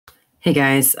Hey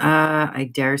guys, I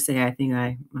dare say I think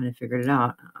I might have figured it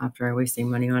out after I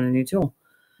wasting money on a new tool.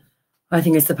 I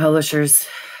think it's the publisher's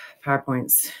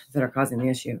PowerPoints that are causing the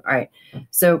issue. All right,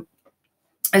 so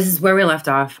this is where we left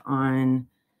off on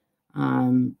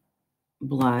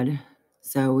blood.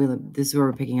 So this is where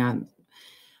we're picking up.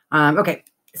 Okay,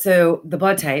 so the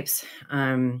blood types.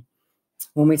 When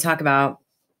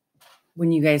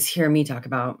you guys hear me talk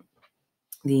about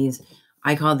these,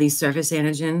 I call these surface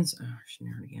antigens. Oh,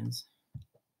 shenanigans.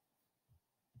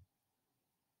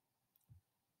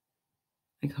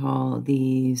 I call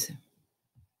these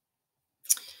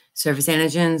surface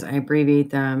antigens. I abbreviate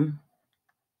them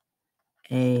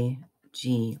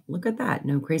AG. Look at that.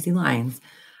 No crazy lines.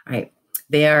 All right.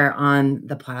 They are on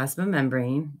the plasma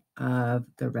membrane of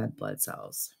the red blood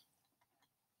cells.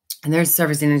 And there's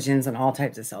surface antigens on all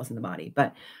types of cells in the body,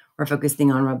 but we're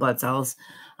focusing on red blood cells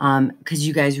because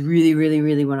you guys really, really,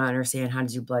 really want to understand how to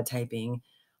do blood typing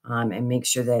and make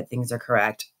sure that things are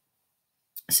correct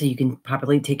so you can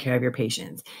properly take care of your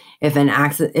patients.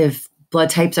 If blood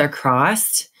types are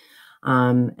crossed,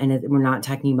 we're not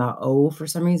talking about O for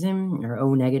some reason, or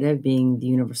O negative being the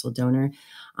universal donor.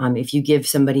 If you give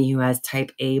somebody who has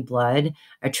type A blood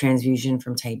a transfusion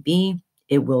from type B,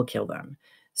 it will kill them.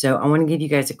 So I want to give you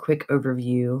guys a quick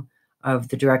overview of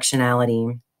the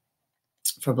directionality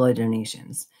for blood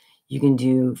donations. You can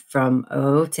do from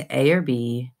O to A or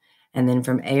B, and then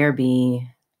from A or B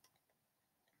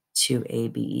to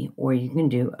AB, or you can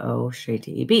do O straight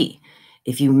to AB.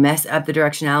 If you mess up the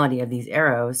directionality of these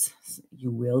arrows, you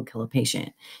will kill a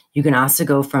patient. You can also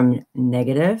go from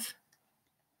negative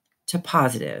to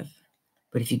positive,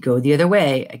 but if you go the other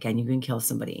way, again, you can kill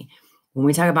somebody. When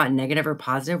we talk about negative or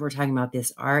positive, we're talking about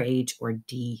this RH or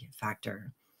D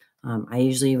factor. I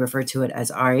usually refer to it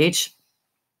as RH.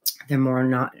 They're more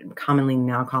not commonly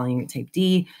now calling it type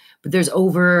D, but there's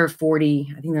over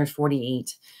 40, I think there's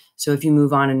 48. So if you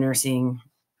move on to nursing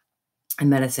and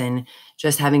medicine,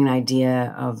 just having an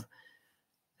idea of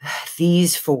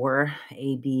these four,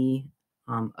 A, B,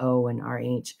 O, and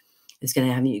RH, is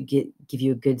going to give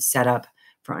you a good setup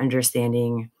for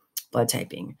understanding blood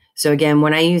typing. So again,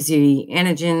 when I use the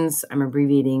antigens, I'm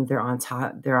abbreviating. They're on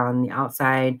top. They're on the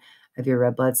outside of your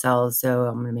red blood cells. So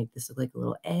I'm going to make this look like a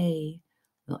little A,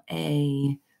 little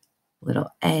A, little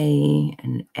A,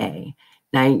 and A.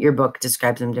 Now your book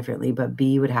describes them differently, but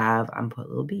B would have, I'm put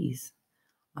little B's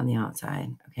on the outside.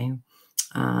 Okay.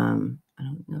 I don't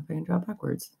know if I can draw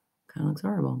backwards. Kind of looks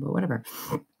horrible, but whatever.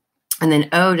 And then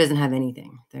O doesn't have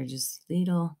anything. They're just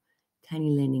little tiny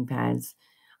landing pads.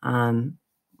 We're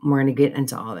going to get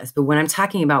into all this. But when I'm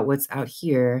talking about what's out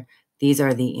here, these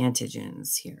are the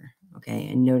antigens here. Okay.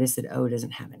 And notice that O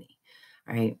doesn't have any.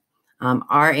 All right.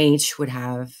 RH would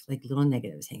have like little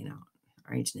negatives hanging out.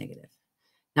 RH negative.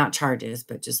 Not charges,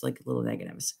 but just like little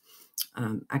negatives.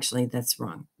 Actually, that's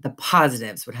wrong. The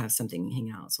positives would have something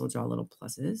hanging out. So we'll draw little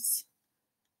pluses,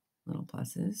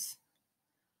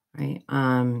 right?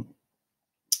 And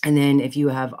then if you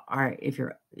have if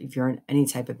you're in any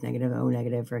type of negative, O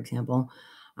negative, for example,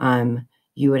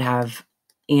 you would have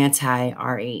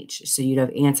anti-RH. So you'd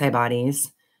have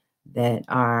antibodies that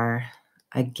are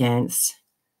against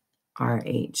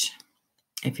RH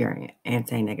if you're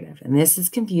anti-negative. And this is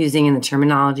confusing, and the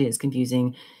terminology is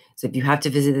confusing. So if you have to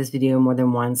visit this video more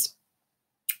than once,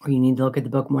 or you need to look at the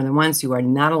book more than once, you are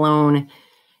not alone.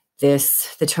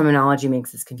 The terminology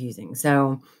makes this confusing.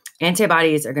 So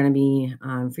antibodies are going to be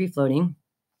free floating.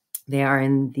 They are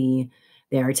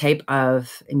a type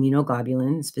of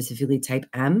immunoglobulin, specifically type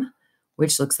M,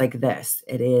 which looks like this.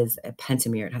 It is a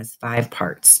pentamer. It has 5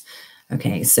 parts.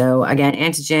 Okay, so again,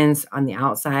 antigens on the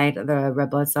outside of the red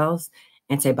blood cells.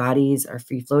 Antibodies are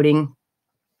free floating.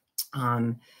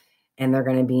 And they're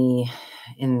going to be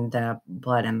in the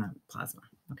blood and the plasma.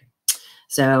 Okay.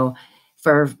 So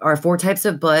for our 4 types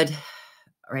of blood,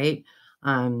 right,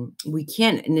 we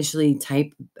can't initially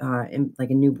type in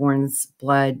like a newborn's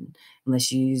blood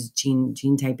unless you use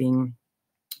gene typing,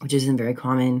 which isn't very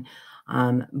common.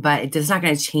 But it's not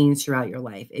going to change throughout your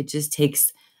life. It just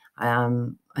takes a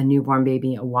newborn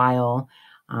baby a while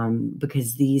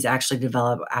because these actually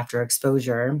develop after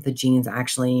exposure. The genes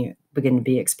actually begin to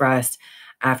be expressed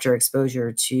after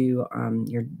exposure to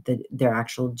their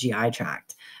actual GI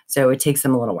tract. So it takes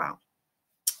them a little while.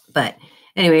 But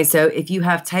anyway, so if you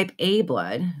have type A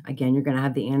blood, again, you're going to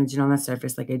have the antigen on the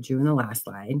surface like I drew in the last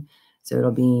slide. So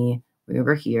it'll be way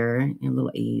over here and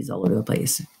little A's all over the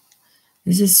place.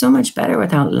 This is so much better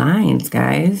without lines,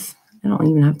 guys. I don't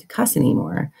even have to cuss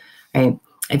anymore, right?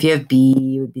 If you have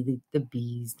B, it would be the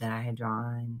B's that I had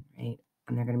drawn, right?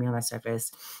 And they're going to be on the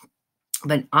surface.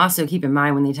 But also keep in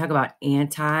mind when they talk about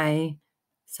anti-cell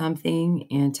something,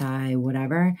 anti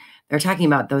whatever. They're talking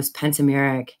about those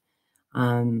pentameric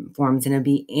forms, and it'd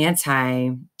be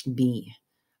anti-B,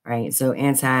 right? So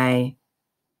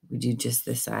we do just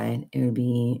this side, it would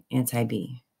be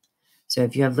anti-B. So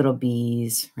if you have little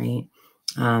b's, right?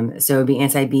 So it would be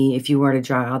anti-B. If you were to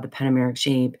draw out the pentameric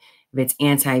shape, if it's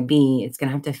anti-B, it's going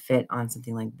to have to fit on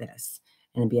something like this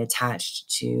and be attached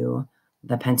to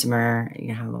the pentamer.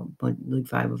 You have like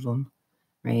 5 of them,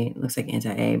 right? It looks like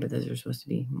anti-A, but those are supposed to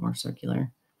be more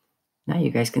circular. Now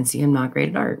you guys can see I'm not great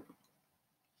at art.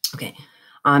 Okay.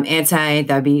 That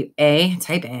would be A,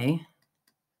 type A.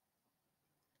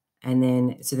 And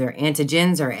then, so their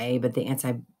antigens are A, but the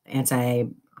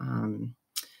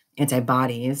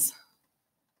antibodies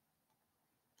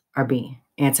are B,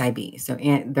 anti-B. So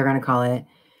they're going to call it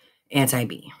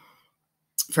anti-B.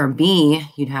 For B,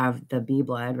 you'd have the B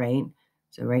blood, right?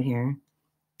 So right here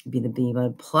would be the B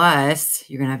blood, plus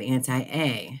you're going to have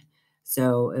anti-A.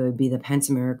 So it would be the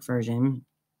pentameric version,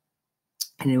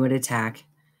 and it would attack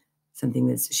something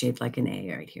that's shaped like an A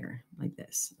right here, like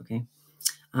this, okay?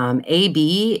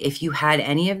 AB, if you had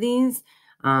any of these,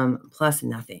 plus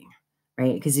nothing,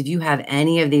 right? Because if you have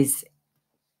any of these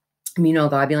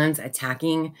immunoglobulins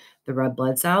attacking the red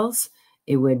blood cells,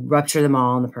 it would rupture them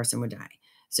all and the person would die.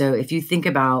 So if you think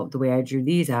about the way I drew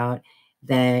these out,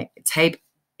 the type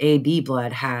AB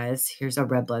blood here's a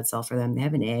red blood cell for them. They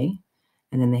have an A,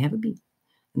 and then they have a B,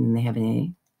 and then they have an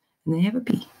A, and they have a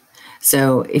B.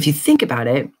 So if you think about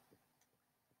it,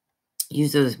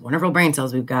 use those wonderful brain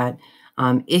cells we've got.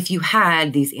 If you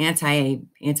had these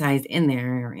antis in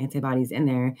there or antibodies in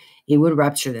there, it would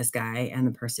rupture this guy and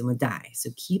the person would die.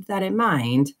 So keep that in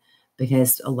mind,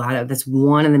 because that's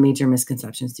one of the major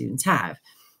misconceptions students have.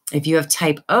 If you have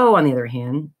type O, on the other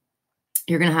hand,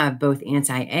 you're going to have both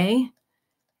anti-A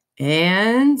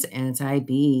and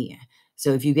anti-B.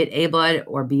 So if you get A blood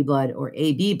or B blood or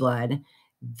AB blood,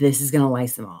 this is going to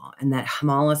lyse them all. And that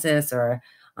hemolysis or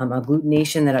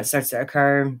agglutination that starts to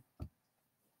occur,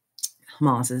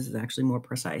 hemolysis is actually more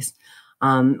precise,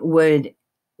 would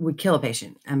kill a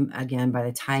patient. And again, by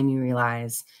the time you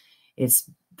realize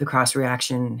the cross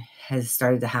reaction has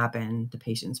started to happen, the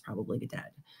patient's probably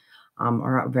dead,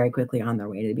 or very quickly on their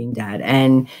way to being dead.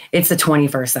 And it's the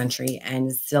 21st century, and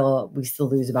we still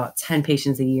lose about 10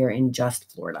 patients a year in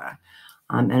just Florida,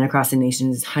 and across the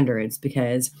nation is hundreds,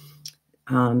 because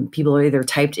people are either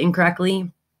typed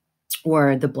incorrectly,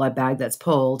 or the blood bag that's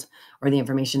pulled, or the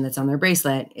information that's on their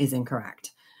bracelet is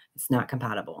incorrect. It's not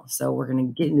compatible. So we're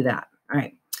going to get into that. All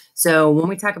right. So when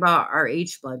we talk about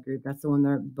RH blood group, that's the one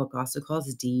their book also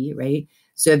calls D, right?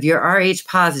 So if you're RH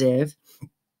positive,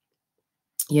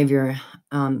 you have your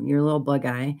little blood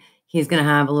guy. He's going to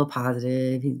have a little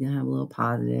positive. He's going to have a little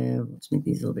positive. Let's make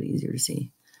these a little bit easier to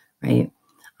see, right?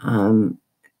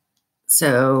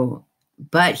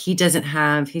 But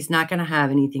he's not going to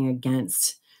have anything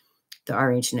against the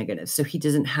RH negative. So he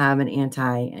doesn't have an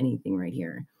anti anything right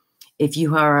here. If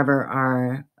you, however,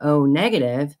 are O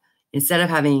negative, instead of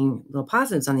having little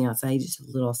positives on the outside, just a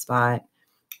little spot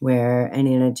where an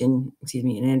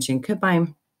antigen could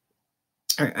bind,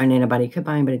 or an antibody could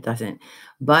bind, but it doesn't.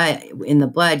 But in the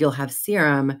blood, you'll have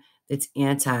serum that's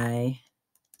anti-RH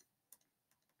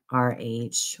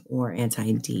or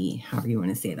anti-D, however you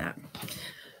want to say that.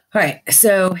 All right.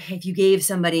 So if you gave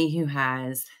somebody who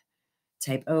has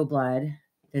type O blood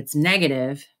that's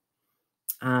negative,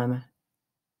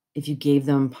 if you gave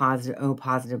them O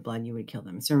positive blood, you would kill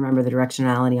them. So remember, the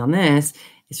directionality on this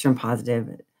is from positive.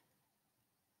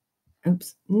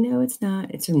 Oops. No, it's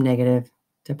not. It's from negative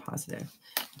to positive.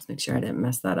 Let's make sure I didn't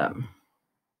mess that up.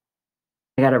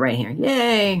 I got it right here.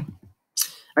 Yay.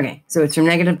 Okay. So it's from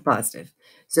negative to positive.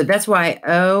 So that's why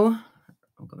I'll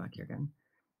go back here again.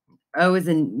 O is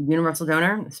a universal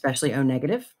donor, especially O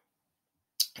negative.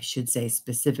 I should say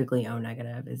specifically O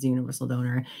negative is a universal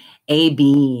donor.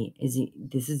 AB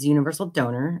this is universal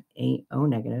donor, O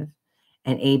negative,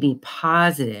 and AB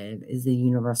positive is the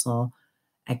universal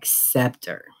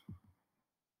acceptor.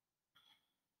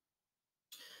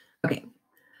 Okay.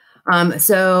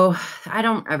 So I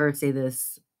don't ever say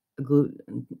this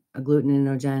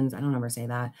agglutininogens. I don't ever say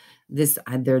that.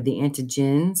 They're the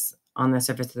antigens on the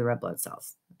surface of the red blood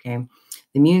cells. Okay.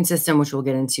 The immune system, which we'll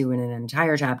get into in an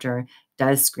entire chapter,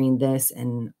 does screen this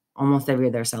and almost every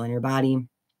other cell in your body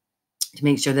to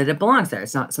make sure that it belongs there.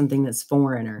 It's not something that's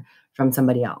foreign or from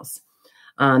somebody else.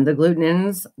 The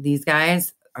agglutinins, these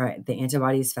guys are the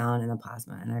antibodies found in the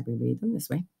plasma, and I abbreviate them this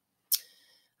way.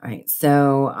 All right.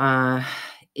 So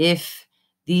if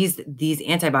these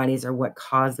antibodies are what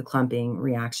cause the clumping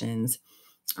reactions,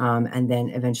 and then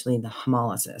eventually the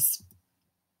hemolysis.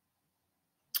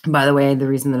 By the way, the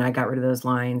reason that I got rid of those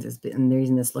lines is, and the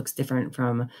reason this looks different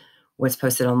from what's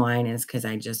posted online is because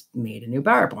I just made a new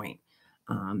PowerPoint.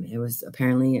 It was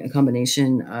apparently a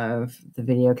combination of the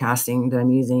video casting that I'm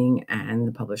using and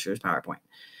the publisher's PowerPoint.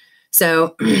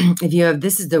 So if you have,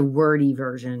 this is the wordy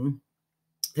version,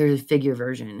 there's a figure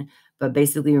version, but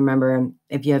basically remember,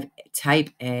 if you have type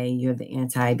A, you have the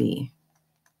anti-B.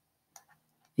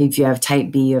 If you have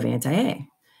type B, you have anti-A.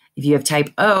 If you have type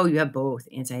O, you have both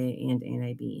anti-A and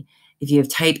anti-B. If you have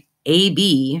type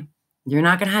AB, you're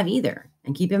not going to have either.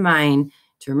 And keep in mind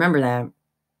to remember that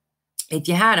if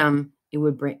you had them, it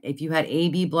would bring, if you had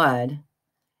AB blood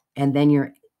and then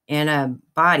your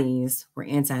antibodies were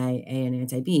anti-A and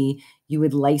anti-B, you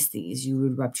would lyse these, you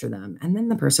would rupture them, and then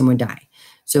the person would die.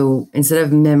 So instead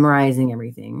of memorizing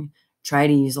everything, try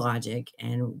to use logic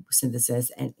and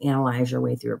synthesis and analyze your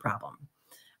way through a problem.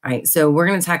 All right, so we're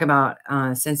going to talk about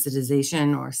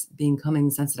sensitization or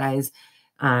becoming sensitized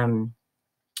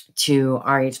to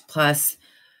Rh plus.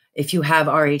 If you have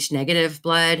Rh negative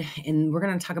blood, and we're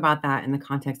going to talk about that in the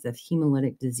context of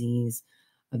hemolytic disease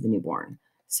of the newborn.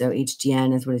 So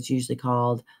HDN is what it's usually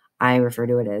called. I refer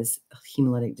to it as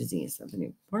hemolytic disease of the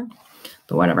newborn,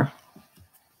 but whatever.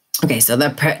 Okay, so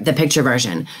the picture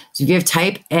version. So if you have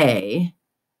type A,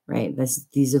 right,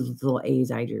 these are the little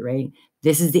A's I drew, right?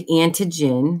 This is the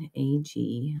antigen,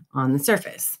 AG, on the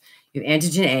surface. You have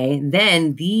antigen A.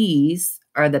 Then these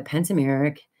are the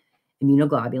pentameric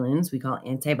immunoglobulins we call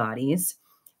antibodies,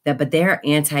 but they're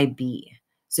anti-B.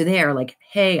 So they are like,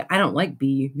 hey, I don't like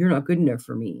B. You're not good enough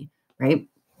for me, right?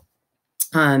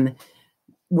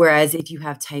 Whereas if you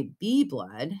have type B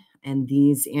blood and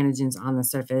these antigens on the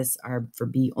surface are for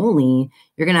B only,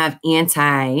 you're going to have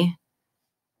anti-A.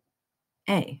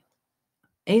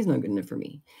 A is not good enough for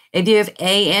me. If you have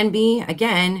A and B,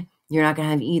 again, you're not going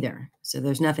to have either. So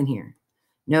there's nothing here.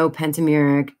 No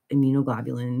pentameric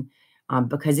immunoglobulin.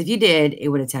 Because if you did, it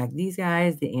would attack these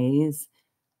guys, the A's,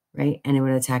 right? And it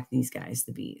would attack these guys,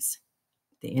 the B's,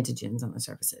 the antigens on the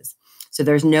surfaces. So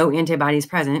there's no antibodies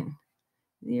present,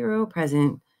 0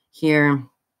 present here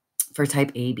for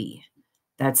type AB.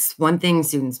 That's one thing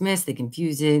students miss. They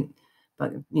confuse it.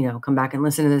 But, come back and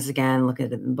listen to this again, look at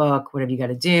it in the book, whatever you got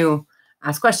to do,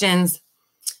 ask questions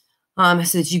so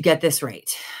that you get this right.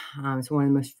 It's one of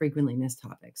the most frequently missed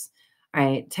topics. All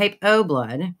right, type O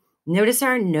blood. Notice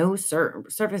there are no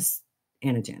surface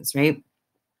antigens, right?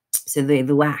 So they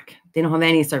lack. They don't have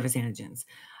any surface antigens.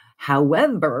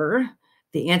 However,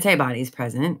 the antibodies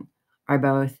present are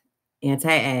both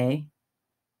anti-A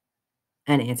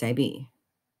and anti-B.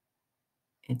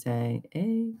 Anti-A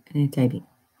and anti-B.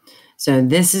 So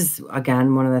this is,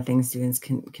 again, one of the things students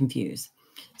can confuse.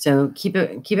 So keep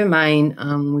in mind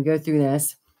when we go through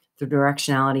this, the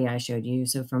directionality I showed you.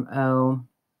 So from O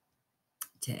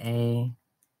to A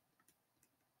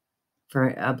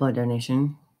for a blood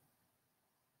donation.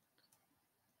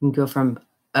 You can go from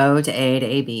O to A to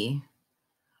AB.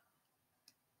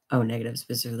 O negative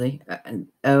specifically.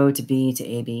 O to B to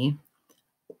AB.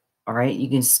 All right. You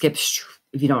can skip,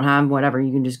 if you don't have whatever,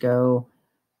 you can just go,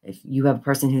 if you have a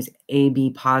person who's AB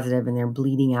positive and they're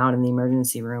bleeding out in the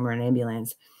emergency room or an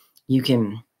ambulance, you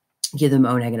can give them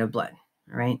O negative blood.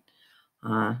 All right.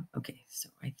 Okay. So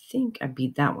I think I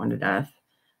beat that one to death.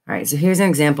 All right. So here's an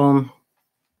example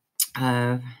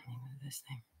of this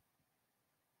thing.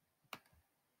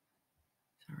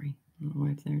 Sorry. I don't know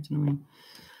why it's there. It's annoying.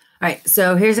 All right,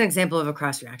 so here's an example of a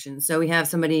cross reaction. So we have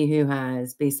somebody who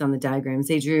has, based on the diagrams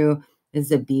they drew,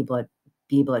 is a B blood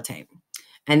type.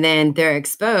 And then they're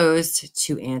exposed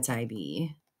to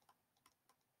anti-B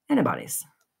antibodies,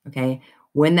 okay?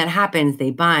 When that happens, they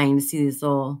bind, see these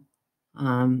little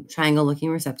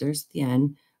triangle-looking receptors at the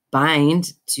end,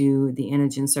 bind to the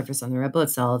antigen surface on the red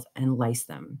blood cells and lyse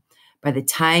them. By the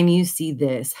time you see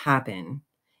this happen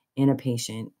in a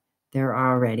patient, they're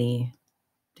already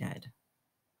dead.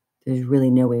 There's really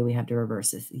no way we have to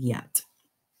reverse this yet.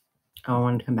 Oh, I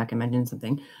wanted to come back and mention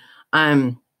something.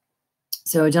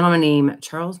 So a gentleman named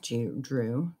Charles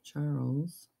Drew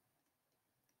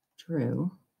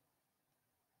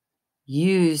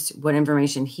used what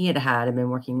information he had and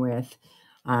been working with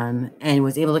and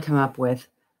was able to come up with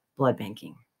blood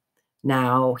banking.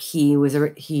 Now he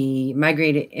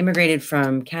immigrated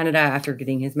from Canada after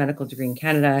getting his medical degree in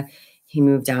Canada. He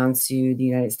moved down to the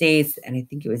United States, and I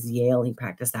think it was Yale he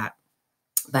practiced at.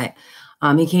 But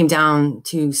he came down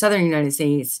to southern United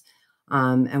States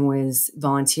and was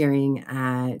volunteering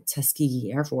at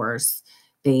Tuskegee Air Force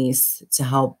Base to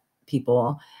help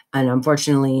people. And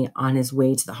unfortunately, on his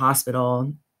way to the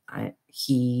hospital,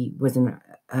 he was in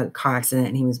a car accident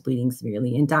and he was bleeding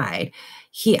severely and died.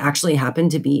 He actually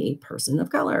happened to be a person of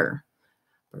color.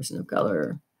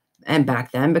 And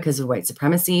back then, because of white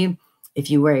supremacy, if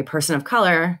you were a person of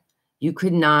color, you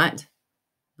could not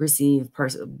receive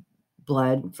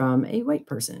blood from a white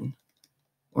person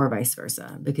or vice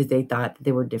versa, because they thought that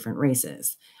they were different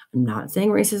races. I'm not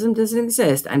saying racism doesn't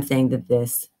exist. I'm saying that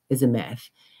this is a myth.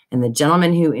 And the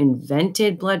gentleman who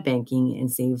invented blood banking and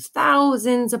saved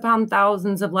thousands upon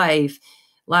thousands of lives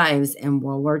in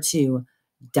World War II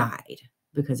died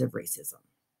because of racism.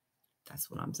 That's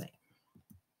what I'm saying.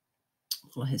 A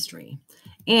little history.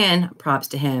 And props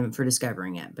to him for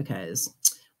discovering it, because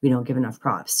we don't give enough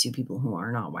props to people who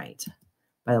are not white.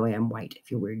 By the way, I'm white if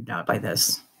you're weirded out by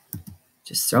this.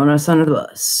 Just throwing us under the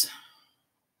bus.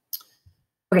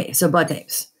 Okay, so blood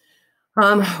types. We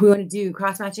want to do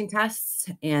cross-matching tests,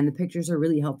 and the pictures are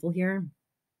really helpful here.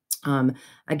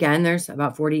 Again, there's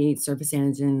about 48 surface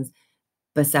antigens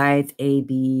besides A,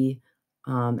 B,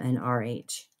 and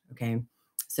RH. Okay,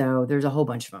 so there's a whole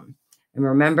bunch of them. And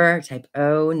remember, type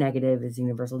O negative is the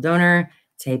universal donor.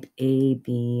 Type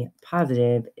AB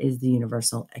positive is the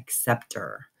universal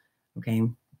acceptor. Okay,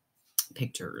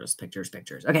 pictures.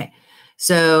 Okay,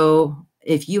 so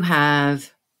if you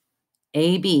have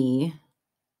AB,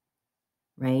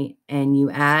 right, and you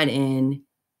add in,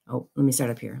 let me start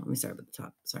up here. Let me start at the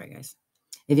top. Sorry, guys.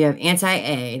 If you have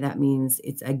anti-A, that means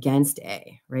it's against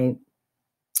A, right?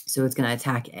 So it's going to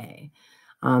attack A.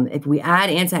 If we add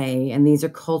anti-A, and these are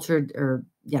cultured, or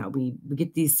yeah, we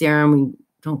get these serum,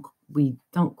 we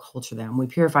don't culture them. We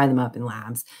purify them up in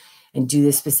labs and do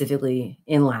this specifically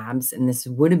in labs. And this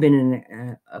would have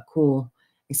been a cool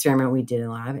experiment we did in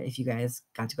lab if you guys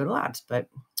got to go to labs, but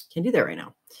can't do that right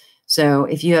now. So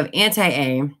if you have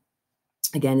anti-A,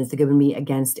 again, it's going to be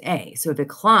against A. So if it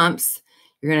clumps,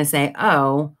 you're going to say,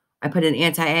 oh, I put an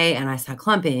anti-A and I saw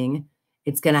clumping.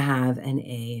 It's going to have an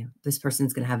A. This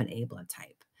person's going to have an A blood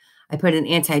type. I put an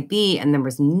anti-B and there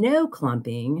was no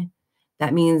clumping.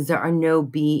 That means there are no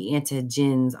B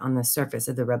antigens on the surface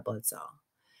of the red blood cell.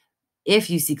 If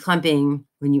you see clumping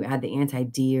when you add the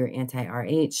anti-D or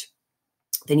anti-RH,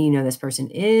 then you know this person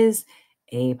is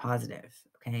A positive,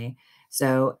 okay?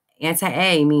 So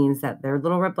anti-A means that their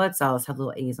little red blood cells have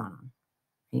little A's on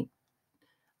them,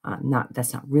 right?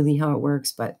 That's not really how it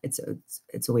works, but it's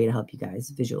a way to help you guys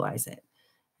visualize it.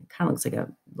 It kind of looks like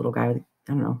a little guy with,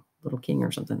 I don't know, little king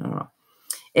or something. I don't know.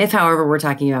 If, however, we're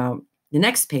talking about the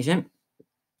next patient,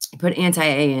 you put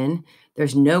anti-A in,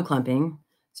 there's no clumping,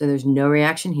 so there's no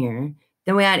reaction here.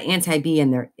 Then we add anti-B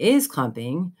and there is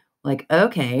clumping. Like,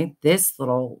 okay, this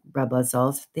little red blood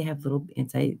cells, they have little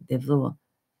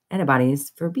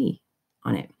antibodies for B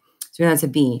on it. So that's a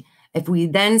B. If we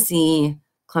then see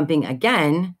clumping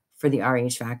again for the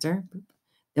RH factor,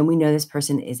 then we know this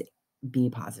person is B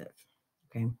positive.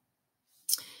 Okay.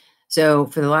 So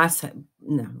for the last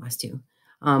two,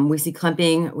 we see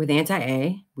clumping with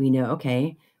anti-A. We know,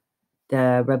 okay,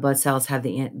 the red blood cells have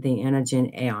the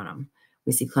antigen A on them.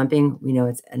 We see clumping. We know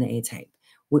it's an A type.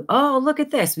 Look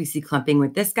at this. We see clumping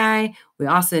with this guy. We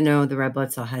also know the red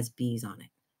blood cell has B's on it.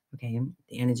 Okay,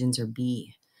 the antigens are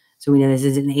B. So we know this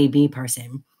is an AB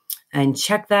person. And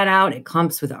check that out. It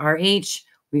clumps with RH.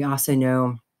 We also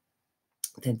know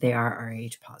that they are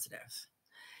RH positive.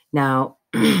 Now,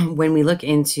 when we look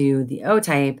into the O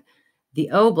type,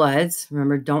 the O bloods,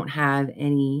 remember, don't have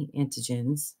any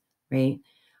antigens, right?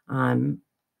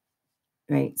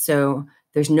 Right. So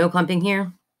there's no clumping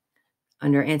here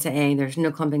under anti-A. There's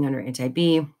no clumping under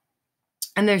anti-B.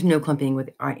 And there's no clumping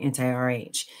with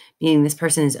anti-RH, meaning this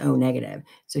person is O negative.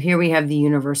 So here we have the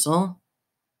universal.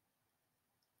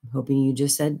 I'm hoping you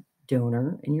just said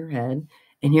donor in your head.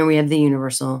 And here we have the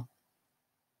universal.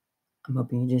 I'm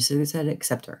hoping you just said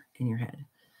acceptor in your head.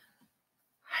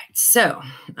 All right. So,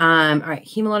 all right.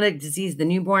 Hemolytic disease, the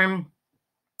newborn.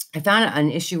 I found an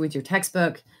issue with your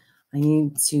textbook. I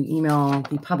need to email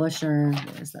the publisher.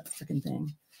 Where's that freaking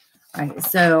thing? All right.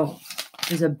 So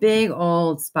there's a big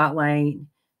old spotlight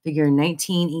figure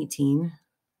 1918.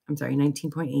 I'm sorry,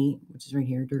 19.8, which is right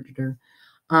here.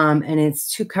 And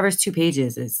it's covers 2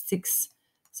 pages. It's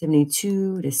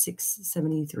 672 to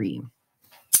 673.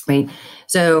 Right.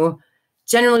 So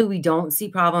generally, we don't see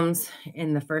problems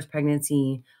in the first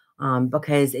pregnancy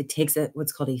because it takes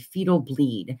what's called a fetal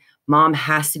bleed. Mom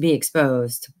has to be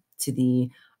exposed to the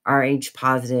RH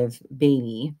positive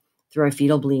baby through a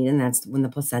fetal bleed, and that's when the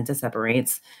placenta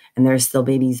separates and there's still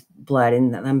baby's blood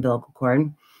in the umbilical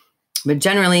cord. But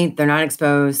generally, they're not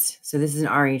exposed. So this is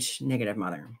an RH negative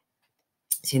mother.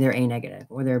 See, they're A negative,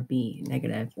 or they're B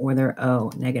negative, or they're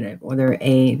O negative, or they're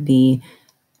A, B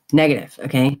negative,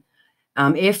 okay?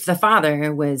 If the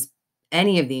father was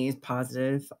any of these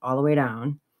positive all the way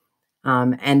down,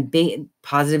 and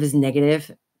positive is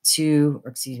negative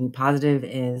positive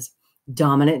is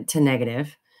dominant to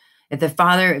negative. If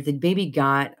the baby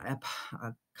got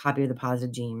a copy of the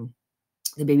positive gene,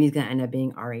 the baby's going to end up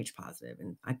being Rh positive.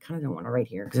 And I kind of don't want to write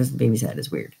here because the baby's head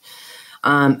is weird.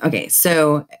 Okay,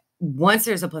 so once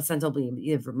there's a placental bleed,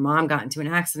 either mom got into an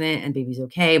accident and baby's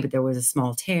okay, but there was a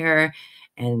small tear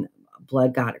and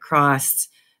blood got across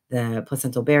the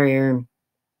placental barrier,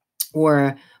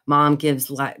 or mom gives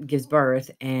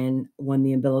birth, and when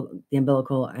the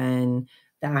umbilical and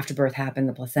the afterbirth happen,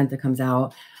 the placenta comes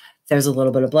out, there's a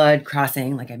little bit of blood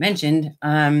crossing, like I mentioned,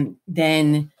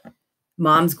 then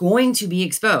mom's going to be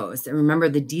exposed. And remember,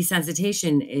 the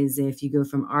desensitization is if you go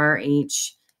from Rh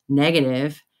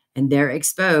negative and they're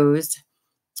exposed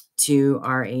to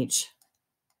Rh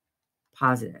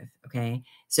positive. Okay.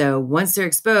 So once they're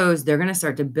exposed, they're going to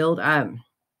start to build up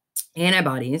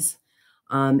antibodies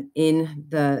in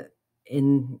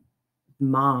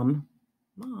mom.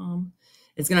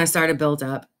 It's going to start to build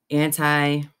up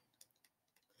Rh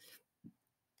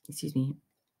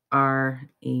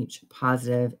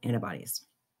positive antibodies.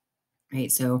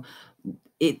 Right. So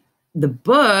the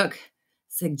book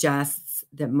suggests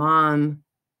that mom,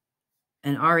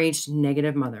 an Rh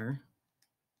negative mother,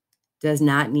 does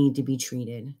not need to be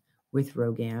treated with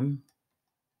RhoGAM.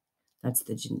 That's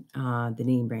the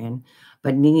name brand,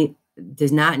 but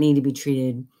does not need to be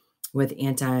treated with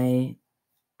anti-Rh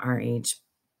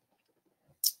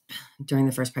during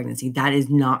the first pregnancy. That is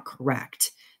not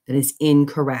correct. That is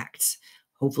incorrect.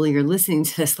 Hopefully you're listening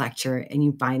to this lecture and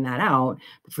you find that out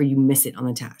before you miss it on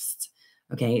the test.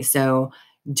 Okay, so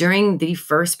during the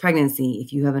first pregnancy,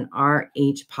 if you have an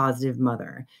Rh positive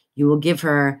mother, you will give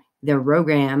her the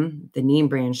RhoGAM, the name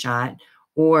brand shot,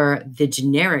 or the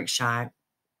generic shot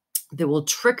that will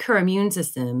trick her immune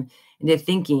system into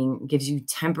thinking, gives you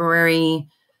temporary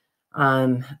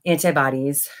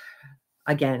antibodies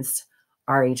against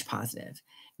Rh positive.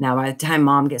 Now, by the time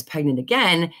mom gets pregnant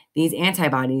again, these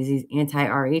antibodies, these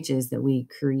anti-Rhs that we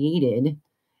created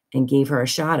and gave her a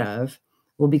shot of,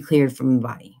 will be cleared from the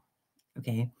body.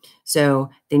 Okay, so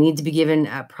they need to be given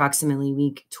approximately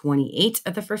week 28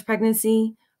 of the first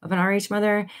pregnancy of an Rh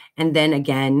mother, and then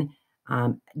again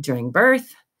during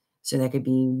birth. So that could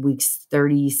be weeks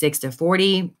 36 to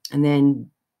 40. And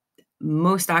then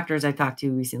most doctors I've talked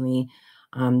to recently,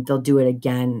 they'll do it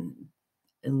again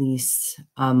at least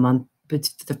a month, but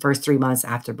the first 3 months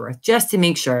after birth, just to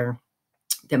make sure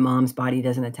that mom's body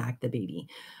doesn't attack the baby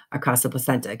across the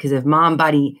placenta. Because if mom's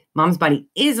body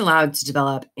is allowed to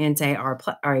develop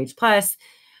anti-Rh plus,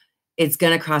 it's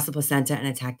going to cross the placenta and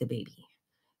attack the baby.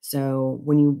 So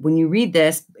when you read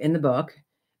this in the book,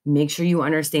 make sure you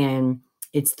understand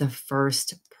it's the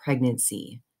first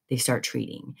pregnancy they start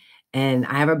treating. And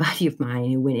I have a buddy of mine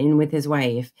who went in with his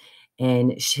wife,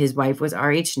 and his wife was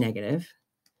Rh negative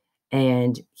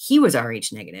and he was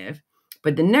Rh negative.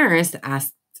 But the nurse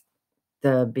asked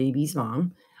the baby's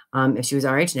mom if she was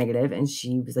Rh negative, and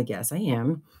she was like, yes, I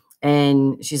am.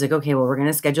 And she's like, okay, well, we're going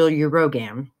to schedule your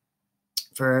RhoGAM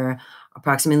for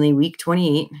approximately week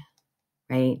 28,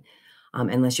 right?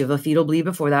 Unless you have a fetal bleed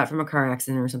before that from a car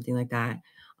accident or something like that.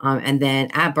 And then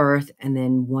at birth, and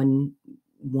then one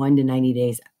to 90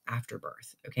 days after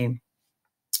birth. Okay.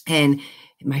 And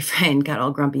my friend got all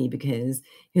grumpy because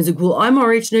he was like, well, I'm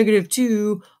Rh negative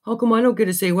too. How come I don't get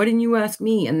a say? Why didn't you ask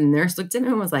me? And the nurse looked at him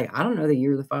and was like, I don't know that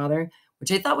you're the father,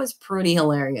 which I thought was pretty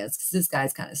hilarious because this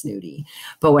guy's kind of snooty,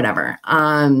 but whatever.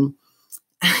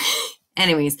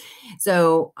 Anyways,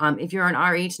 so if you're an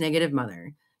Rh negative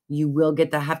mother, you will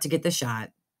have to get the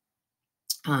shot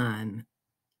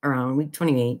around week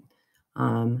 28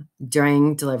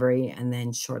 during delivery and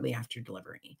then shortly after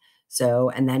delivery. So,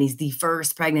 and that is the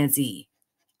first pregnancy.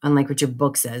 Unlike what your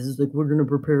book says, it's like, we're going to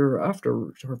prepare her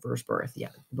after her first birth. Yeah,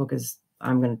 the book is,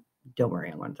 don't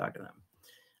worry, I'm going to talk to them.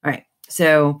 All right.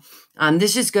 So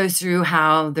this just goes through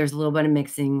how there's a little bit of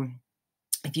mixing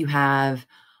if you have,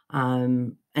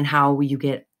 and how you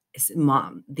get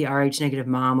the Rh negative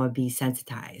mom would be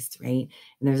sensitized, right?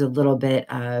 And there's a little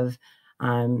bit of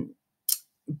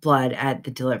blood at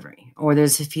the delivery, or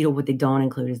there's a fetal. What they don't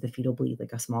include is the fetal bleed,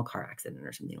 like a small car accident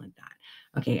or something like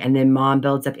that. Okay, and then mom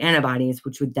builds up antibodies,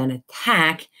 which would then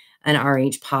attack an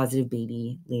Rh positive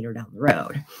baby later down the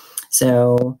road.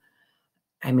 So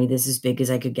I made this as big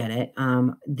as I could get it.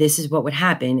 This is what would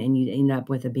happen, and you'd end up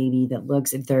with a baby that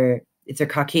looks, if they're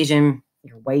Caucasian,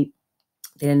 you're white,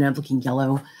 they end up looking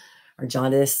yellow or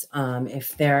jaundice.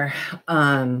 If they're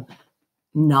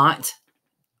not,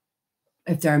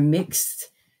 if they're mixed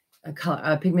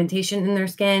pigmentation in their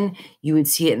skin, you would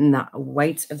see it in the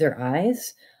whites of their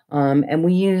eyes. And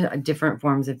we use different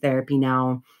forms of therapy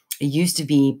now. It used to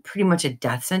be pretty much a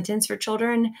death sentence for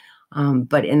children,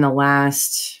 but in the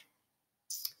last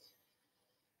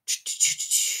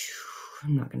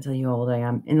I'm not going to tell you how old I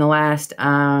am. In the last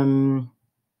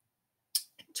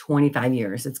 25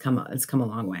 years, it's come a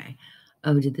long way.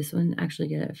 Oh, did this one actually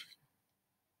get it?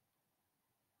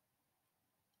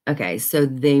 Okay, so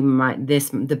the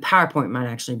PowerPoint might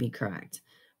actually be correct,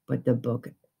 but the book,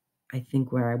 I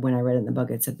think when I read it in the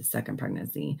book, it said the second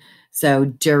pregnancy. So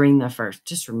during the first,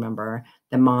 just remember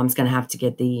that mom's going to have to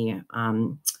get the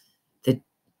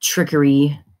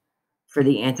trickery for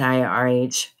the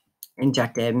anti-RH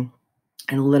injected,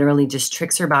 and literally just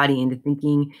tricks her body into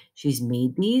thinking she's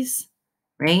made these,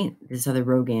 right? This is how the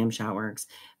RhoGAM shot works.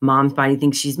 Mom's body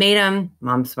thinks she's made them.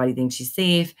 Mom's body thinks she's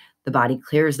safe. The body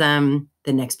clears them.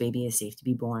 The next baby is safe to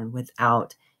be born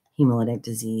without hemolytic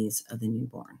disease of the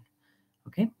newborn.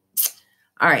 Okay.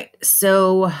 All right.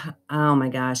 So, oh my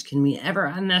gosh, can we ever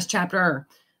end this chapter? All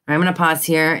right, I'm going to pause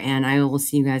here and I will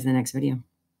see you guys in the next video.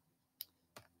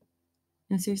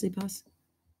 No, seriously, pause.